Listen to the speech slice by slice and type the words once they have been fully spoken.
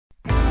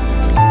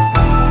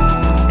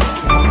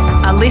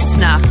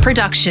listener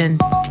production.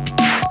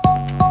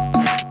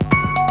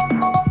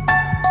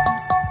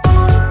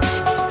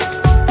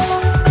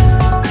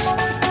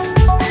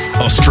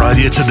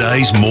 Australia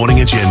Today's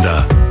Morning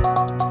Agenda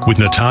with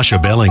Natasha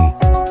Belling.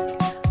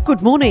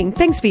 Good morning.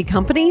 Thanks for your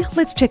company.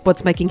 Let's check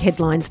what's making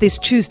headlines this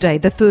Tuesday,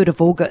 the 3rd of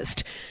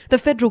August. The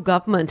federal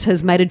government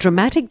has made a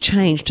dramatic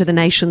change to the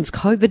nation's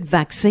COVID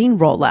vaccine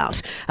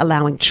rollout,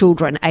 allowing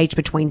children aged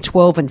between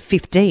 12 and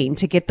 15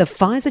 to get the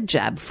Pfizer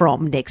jab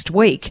from next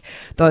week.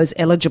 Those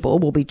eligible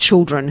will be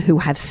children who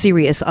have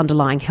serious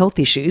underlying health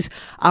issues,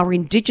 are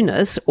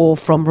Indigenous or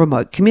from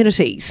remote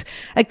communities.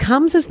 It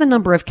comes as the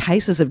number of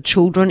cases of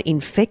children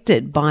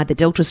infected by the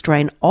Delta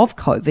strain of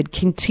COVID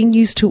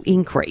continues to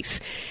increase.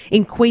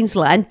 In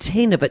Queensland,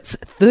 10 of its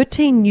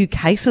 13 new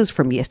cases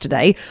from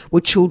yesterday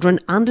were children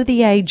under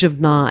the age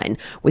of 9,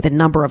 with a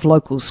number of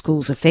local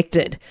schools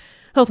affected.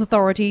 Health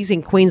authorities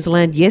in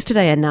Queensland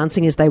yesterday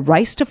announcing as they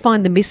race to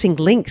find the missing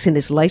links in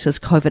this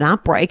latest COVID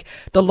outbreak,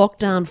 the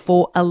lockdown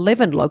for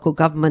 11 local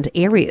government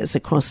areas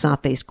across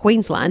southeast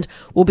Queensland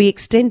will be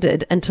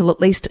extended until at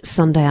least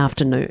Sunday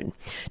afternoon.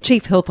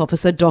 Chief Health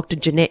Officer Dr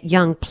Jeanette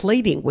Young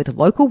pleading with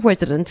local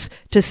residents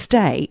to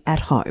stay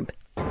at home.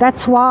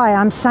 That's why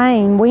I'm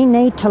saying we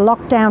need to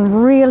lock down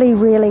really,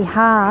 really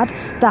hard,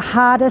 the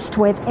hardest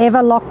we've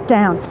ever locked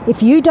down.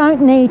 If you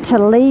don't need to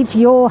leave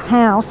your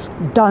house,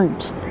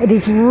 don't. It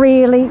is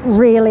really,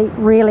 really,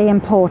 really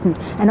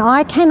important. And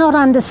I cannot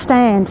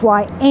understand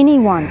why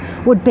anyone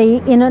would be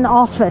in an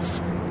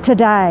office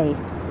today.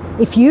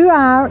 If you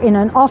are in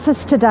an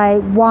office today,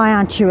 why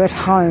aren't you at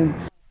home?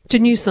 To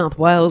New South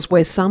Wales,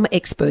 where some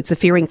experts are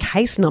fearing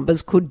case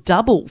numbers could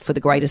double for the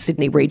Greater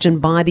Sydney region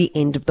by the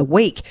end of the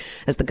week,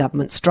 as the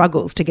government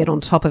struggles to get on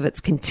top of its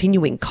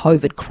continuing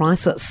COVID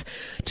crisis.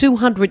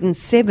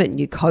 207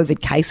 new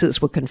COVID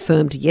cases were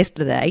confirmed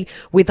yesterday,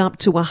 with up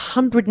to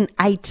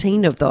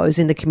 118 of those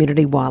in the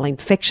community while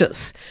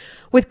infectious.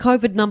 With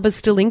COVID numbers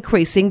still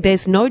increasing,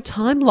 there's no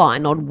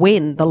timeline on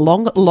when the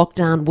long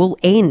lockdown will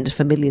end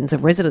for millions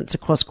of residents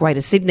across Greater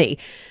Sydney.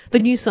 The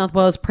New South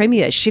Wales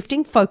Premier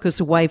shifting focus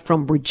away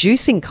from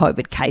reducing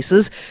COVID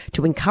cases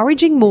to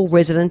encouraging more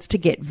residents to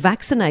get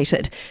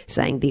vaccinated,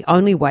 saying the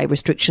only way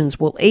restrictions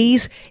will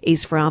ease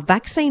is for our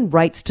vaccine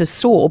rates to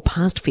soar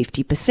past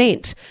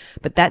 50%.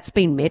 But that's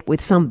been met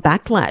with some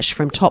backlash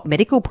from top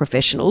medical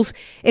professionals.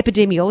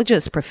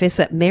 Epidemiologist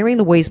Professor Mary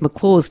Louise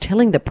McLaws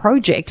telling the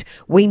Project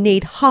we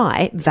need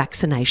high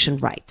vaccination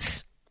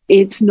rates.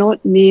 It's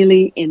not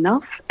nearly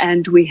enough,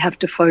 and we have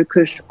to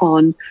focus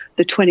on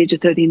the 20 to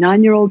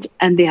 39-year-olds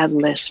and the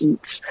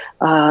adolescents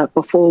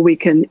before we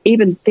can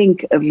even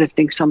think of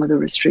lifting some of the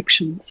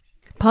restrictions.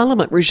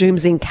 Parliament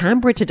resumes in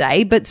Canberra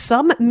today, but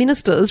some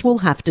ministers will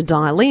have to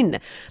dial in.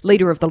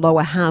 Leader of the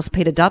lower house,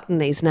 Peter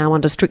Dutton, is now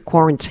under strict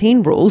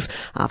quarantine rules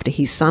after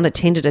his son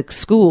attended a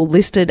school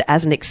listed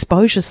as an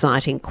exposure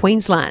site in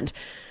Queensland.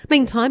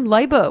 Meantime,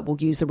 Labor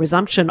will use the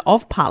resumption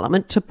of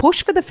Parliament to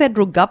push for the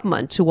federal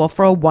government to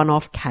offer a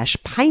one-off cash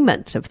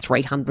payment of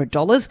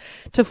 $300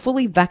 to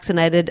fully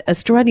vaccinated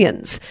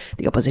Australians.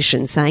 The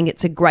opposition saying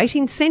it's a great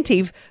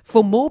incentive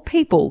for more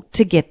people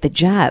to get the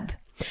jab.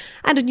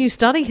 And a new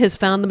study has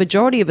found the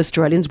majority of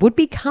Australians would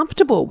be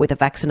comfortable with a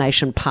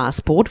vaccination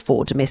passport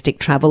for domestic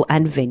travel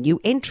and venue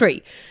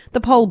entry.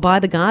 The poll by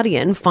The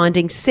Guardian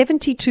finding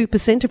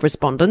 72% of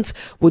respondents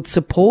would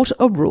support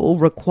a rule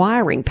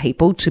requiring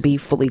people to be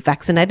fully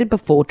vaccinated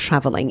before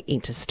travelling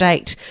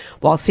interstate,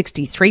 while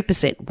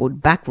 63%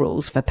 would back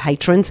rules for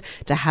patrons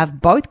to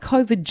have both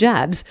COVID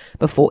jabs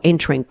before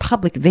entering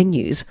public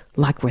venues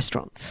like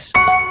restaurants.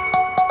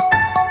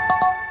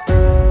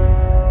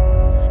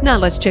 Now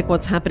let's check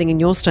what's happening in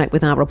your state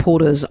with our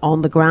reporters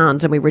on the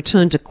ground, and we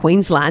return to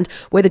Queensland,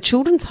 where the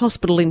Children's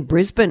Hospital in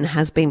Brisbane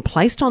has been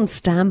placed on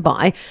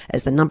standby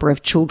as the number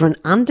of children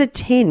under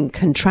 10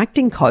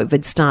 contracting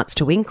COVID starts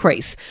to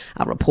increase.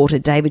 Our reporter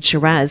David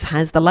Shiraz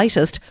has the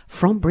latest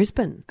from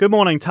Brisbane. Good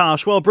morning,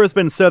 Tash. Well,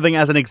 Brisbane's serving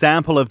as an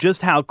example of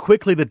just how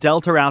quickly the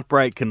Delta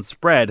outbreak can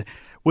spread.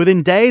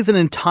 Within days, an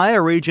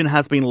entire region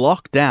has been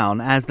locked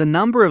down as the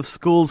number of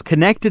schools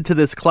connected to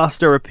this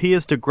cluster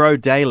appears to grow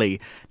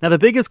daily. Now, the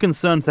biggest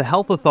concern for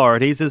health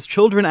authorities is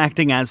children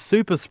acting as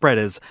super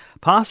spreaders,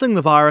 passing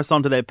the virus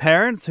on to their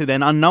parents, who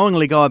then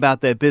unknowingly go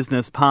about their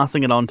business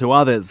passing it on to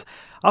others.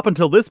 Up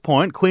until this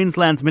point,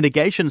 Queensland's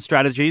mitigation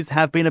strategies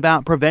have been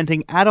about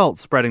preventing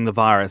adults spreading the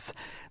virus.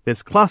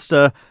 This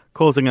cluster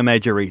causing a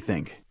major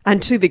rethink.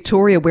 And to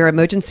Victoria, where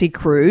emergency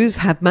crews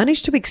have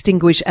managed to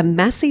extinguish a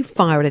massive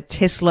fire at a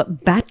Tesla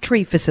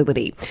battery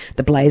facility.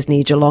 The blaze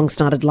near Geelong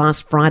started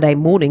last Friday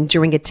morning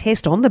during a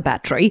test on the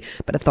battery,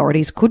 but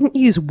authorities couldn't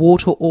use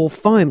water or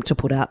foam to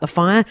put out the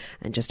fire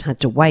and just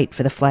had to wait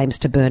for the flames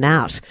to burn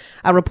out.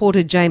 Our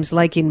reporter James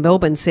Lake in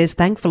Melbourne says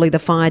thankfully the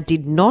fire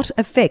did not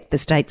affect the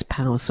state's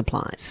power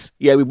supplies.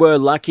 Yeah, we were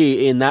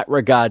lucky in that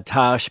regard,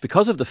 Tash,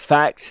 because of the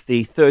fact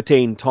the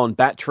 13-tonne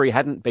battery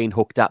hadn't been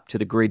hooked up to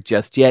the grid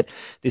just yet.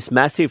 This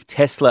massive massive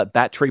Tesla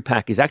battery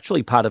pack is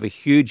actually part of a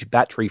huge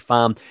battery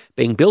farm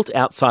being built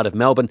outside of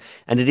Melbourne,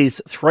 and it is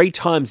 3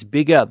 times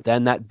bigger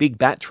than that big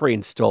battery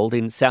installed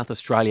in South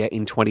Australia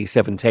in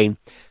 2017.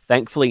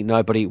 Thankfully,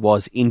 nobody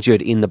was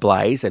injured in the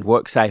blaze, and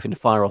WorkSafe and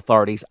fire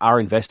authorities are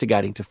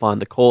investigating to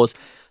find the cause.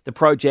 The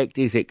project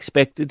is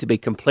expected to be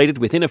completed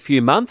within a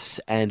few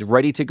months and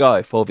ready to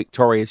go for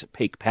Victoria's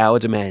peak power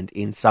demand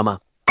in summer.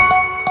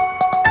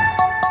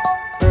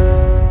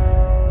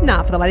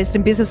 Now, for the latest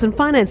in business and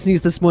finance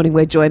news this morning,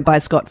 we're joined by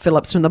Scott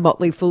Phillips from the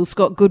Motley Fool.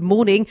 Scott, good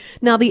morning.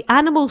 Now, the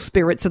animal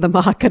spirits of the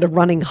market are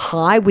running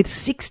high with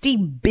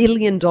 $60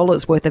 billion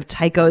worth of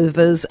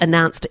takeovers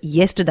announced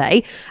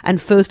yesterday,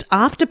 and first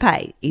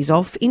Afterpay is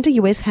off into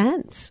US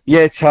hands.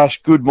 Yeah, Tash,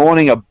 good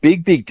morning. A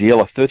big deal,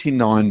 a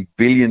 $39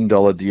 billion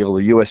deal,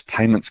 the US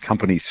payments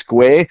company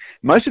Square.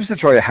 Most of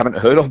Australia haven't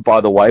heard of,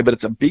 by the way, but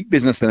it's a big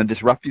business and a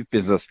disruptive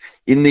business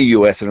in the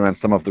US and around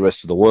some of the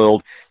rest of the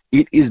world.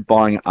 It is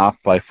buying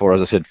Afterpay for,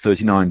 as I said,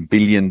 $39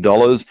 billion.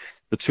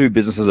 The two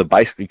businesses have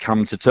basically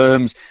come to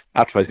terms.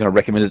 Afterpay is going to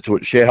recommend it to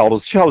its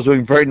shareholders. Shareholders are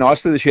doing very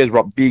nicely. The shares were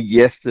up big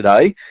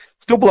yesterday.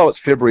 Still below its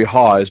February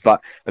highs,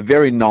 but a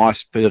very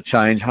nice bit of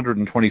change,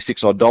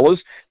 $126 odd.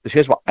 The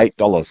shares were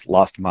 $8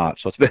 last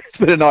March. So it's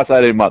been a nice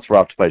 18 months for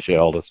Afterpay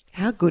shareholders.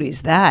 How good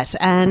is that?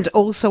 And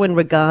also in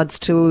regards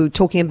to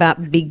talking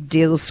about big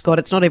deals, Scott,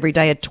 it's not every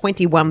day a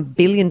 $21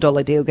 billion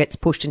deal gets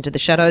pushed into the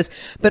shadows,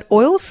 but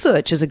Oil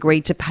Search has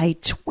agreed to pay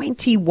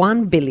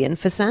 $21 billion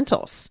for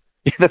Santos.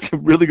 Yeah, that's a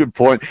really good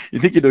point. You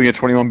think you're doing a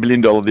 $21 billion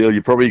deal,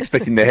 you're probably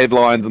expecting the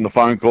headlines and the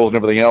phone calls and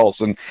everything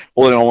else, and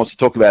all anyone wants to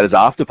talk about is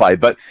Afterpay.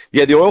 But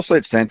yeah, the Oil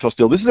Search Santos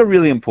deal, this is a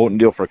really important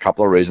deal for a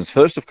couple of reasons.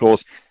 First, of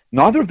course,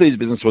 neither of these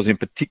businesses was in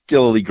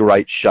particularly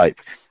great shape.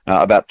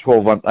 About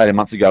 18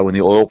 months ago when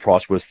the oil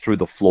price was through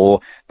the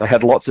floor, they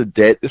had lots of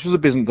debt. This was a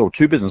business, or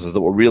two businesses,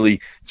 that were really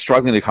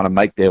struggling to kind of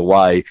make their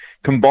way.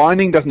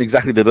 Combining doesn't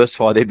exactly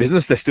diversify their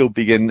business. They're still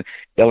big in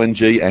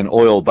LNG and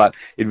oil, but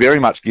it very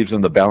much gives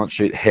them the balance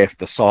sheet heft,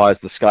 the size,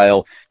 the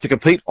scale to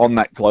compete on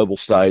that global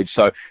stage.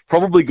 So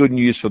probably good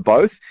news for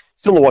both.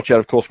 Still a watch out,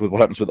 of course, with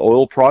what happens with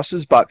oil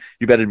prices, but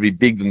you better be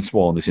big than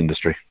small in this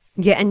industry.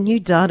 Yeah, and new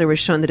data has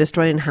shown that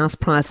Australian house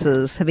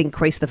prices have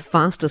increased the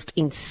fastest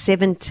in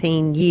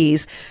 17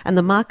 years, and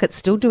the market's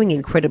still doing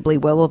incredibly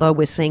well, although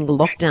we're seeing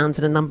lockdowns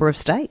in a number of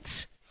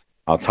states.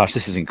 Oh, Tash,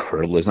 this is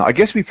incredible, isn't it? I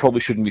guess we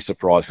probably shouldn't be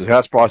surprised because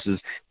house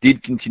prices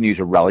did continue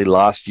to rally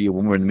last year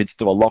when we were in the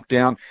midst of a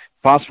lockdown.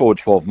 Fast forward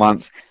 12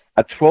 months,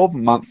 a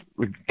 12-month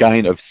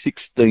gain of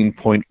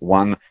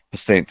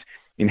 16.1%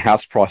 in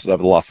house prices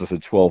over the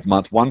last 12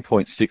 months,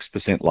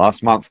 1.6%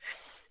 last month.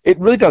 It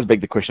really does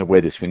beg the question of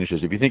where this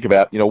finishes. If you think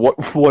about,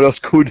 what else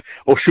could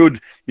or should,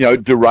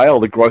 derail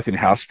the growth in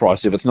house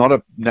price. If it's not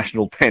a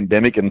national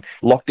pandemic and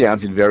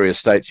lockdowns in various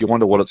states, you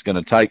wonder what it's going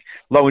to take.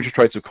 Low interest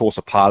rates, of course,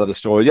 are part of the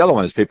story. The other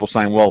one is people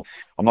saying, well,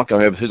 I'm not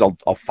going overseas.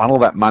 I'll funnel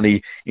that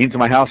money into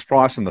my house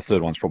price. And the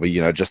third one's probably,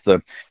 just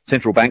the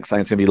central bank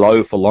saying it's going to be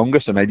low for longer,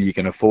 so maybe you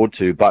can afford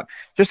to. But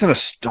just an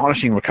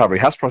astonishing recovery.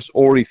 House price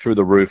already through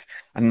the roof,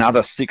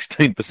 another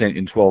 16%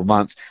 in 12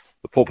 months.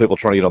 The poor people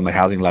trying to get on the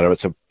housing ladder,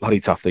 it's a bloody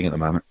tough thing at the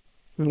moment.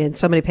 And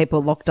so many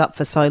people locked up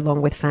for so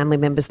long with family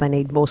members, they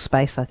need more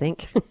space, I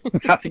think.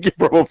 I think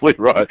you're probably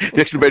right. The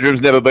extra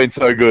bedroom's never been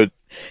so good.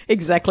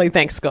 Exactly.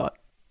 Thanks, Scott.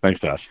 Thanks,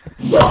 Tash.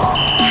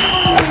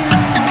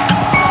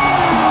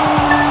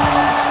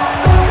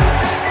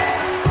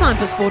 Time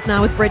for sport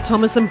now with Brett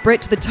Thomas. And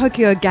Brett, the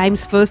Tokyo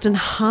Games first, and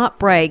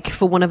heartbreak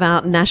for one of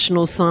our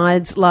national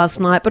sides last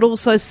night, but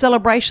also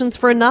celebrations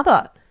for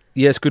another.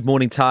 Yes, good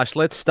morning, Tash.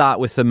 Let's start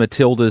with the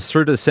Matildas.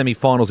 Through to the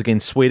semi-finals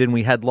against Sweden.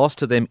 We had lost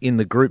to them in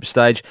the group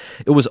stage.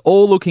 It was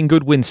all looking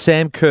good when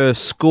Sam Kerr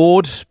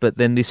scored, but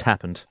then this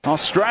happened.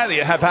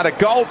 Australia have had a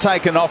goal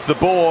taken off the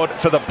board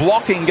for the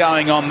blocking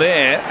going on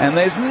there, and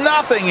there's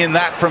nothing in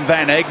that from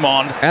Van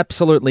Egmond.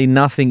 Absolutely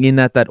nothing in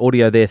that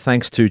audio there,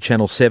 thanks to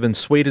Channel 7.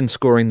 Sweden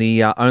scoring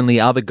the only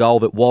other goal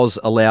that was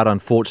allowed,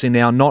 unfortunately.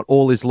 Now, not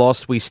all is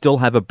lost. We still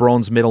have a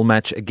bronze medal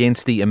match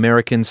against the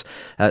Americans.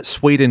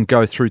 Sweden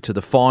go through to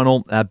the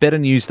final. Better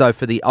news, though,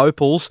 for the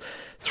Opals.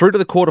 Through to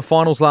the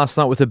quarterfinals last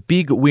night with a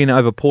big win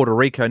over Puerto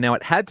Rico. Now,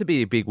 it had to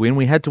be a big win.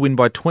 We had to win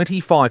by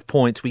 25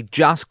 points. We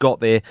just got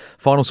there.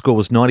 Final score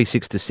was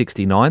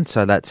 96-69,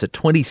 so that's at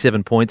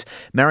 27 points.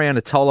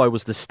 Mariana Tolo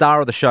was the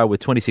star of the show with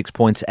 26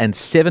 points and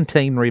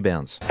 17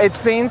 rebounds. It's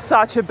been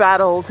such a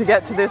battle to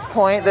get to this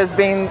point. There's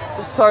been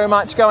so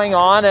much going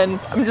on, and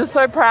I'm just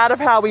so proud of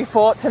how we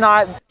fought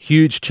tonight.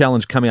 Huge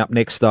challenge coming up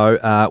next,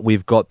 though.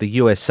 We've got the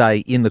USA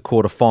in the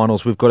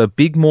quarterfinals. We've got a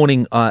big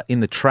morning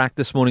in the track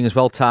this morning as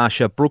well,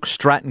 Tasha. Brooke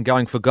Stratton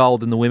going for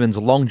gold in the women's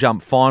long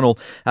jump final.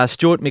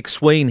 Stuart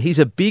McSween, he's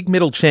a big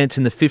medal chance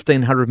in the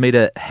 1,500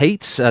 metre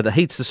heats. The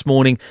heats this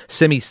morning,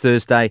 semis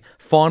Thursday,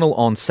 final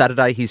on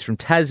Saturday. He's from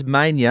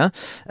Tasmania,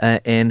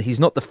 and he's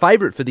not the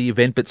favourite for the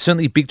event, but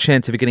certainly a big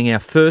chance of getting our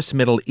first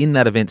medal in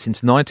that event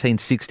since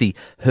 1960,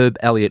 Herb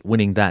Elliott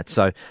winning that.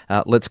 So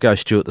let's go,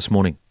 Stuart, this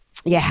morning.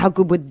 Yeah, how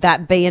good would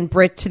that be? And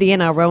Brett, to the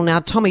NRL now.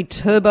 Tommy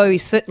Turbo, he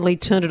certainly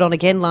turned it on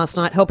again last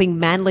night, helping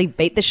Manly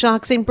beat the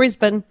Sharks in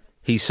Brisbane.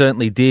 He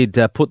certainly did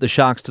put the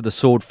Sharks to the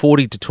sword,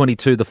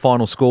 40-22 the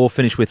final score,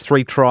 finished with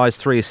 3 tries,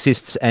 3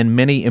 assists and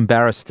many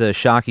embarrassed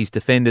Sharkies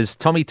defenders.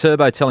 Tommy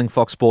Turbo telling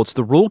Fox Sports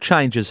the rule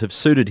changes have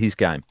suited his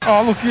game.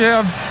 Oh, look, yeah,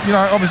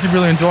 I'm, obviously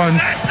really enjoying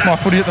my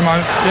footy at the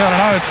moment. Yeah, I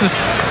don't know, it's just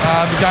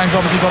the game's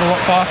obviously got a lot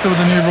faster with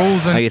the new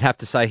rules. And you'd have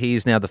to say he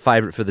is now the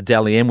favourite for the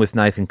Dally M with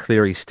Nathan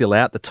Cleary still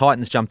out. The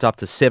Titans jumped up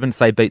to 7th.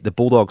 They beat the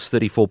Bulldogs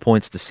 34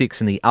 points to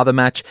 6 in the other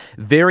match.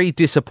 Very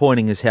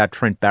disappointing is how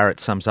Trent Barrett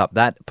sums up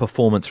that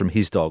performance from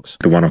his Dogs.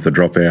 The one off the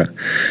dropout,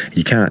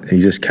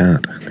 you just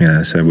can't.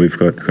 Yeah, so we've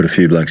got a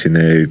few blokes in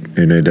there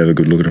who need to have a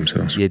good look at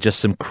themselves. Yeah, just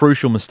some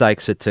crucial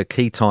mistakes at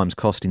key times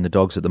costing the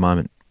Dogs at the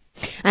moment.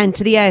 And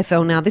to the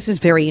AFL now, this is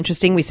very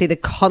interesting. We see the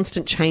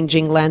constant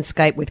changing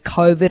landscape with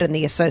COVID and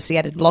the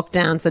associated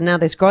lockdowns, and now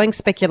there's growing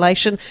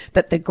speculation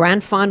that the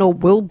grand final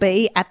will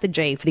be at the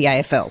G for the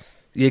AFL.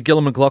 Yeah,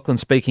 Gillon McLachlan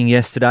speaking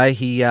yesterday.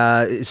 He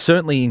is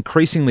certainly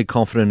increasingly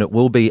confident it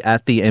will be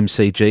at the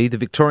MCG. The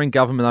Victorian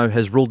government, though,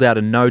 has ruled out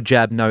a no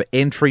jab, no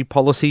entry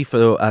policy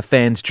for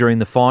fans during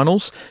the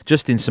finals.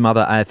 Just in some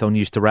other AFL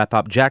news to wrap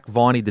up, Jack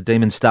Viney, the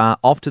Demon Star,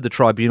 off to the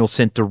tribunal,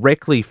 sent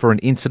directly for an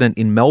incident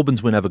in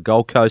Melbourne's win over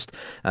Gold Coast.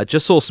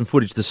 Just saw some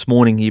footage this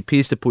morning. He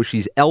appears to push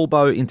his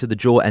elbow into the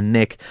jaw and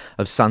neck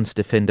of Suns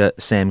defender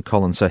Sam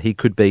Collins, so he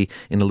could be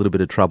in a little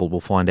bit of trouble.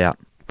 We'll find out.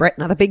 Brett,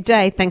 another big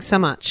day. Thanks so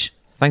much.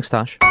 Thanks,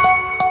 Tash.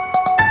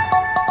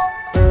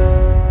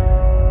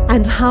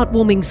 And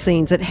heartwarming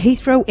scenes at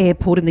Heathrow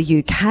Airport in the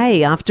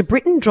UK after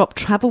Britain dropped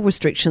travel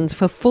restrictions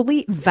for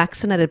fully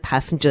vaccinated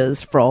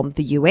passengers from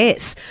the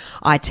US.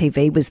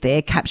 ITV was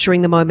there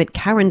capturing the moment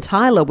Karen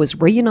Tyler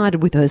was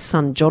reunited with her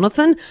son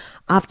Jonathan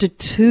after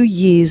 2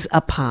 years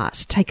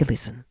apart. Take a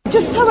listen.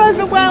 Just so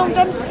overwhelmed.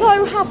 I'm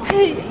so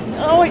happy.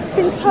 Oh, it's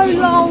been so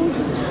long.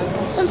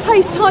 And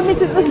FaceTime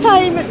isn't the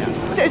same.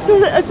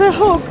 It's a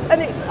hug.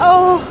 And it's,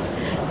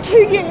 2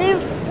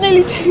 years,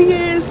 nearly 2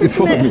 years,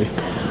 isn't it?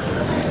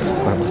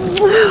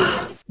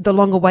 The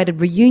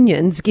long-awaited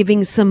reunions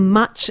giving some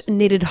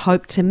much-needed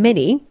hope to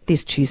many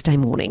this Tuesday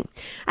morning.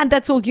 And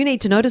that's all you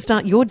need to know to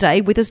start your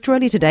day with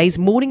Australia Today's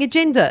Morning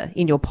Agenda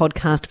in your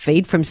podcast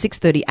feed from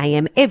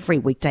 6:30am every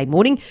weekday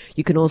morning.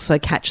 You can also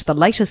catch the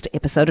latest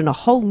episode in a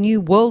whole new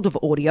world of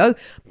audio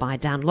by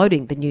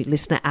downloading the new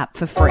Listener app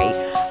for free.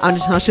 I'm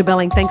Natasha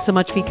Belling. Thanks so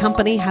much for your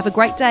company. Have a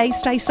great day.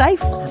 Stay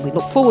safe. And we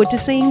look forward to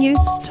seeing you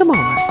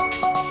tomorrow.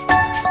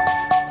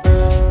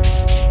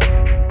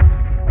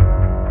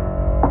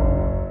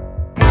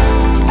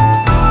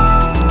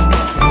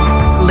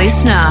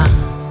 Listener.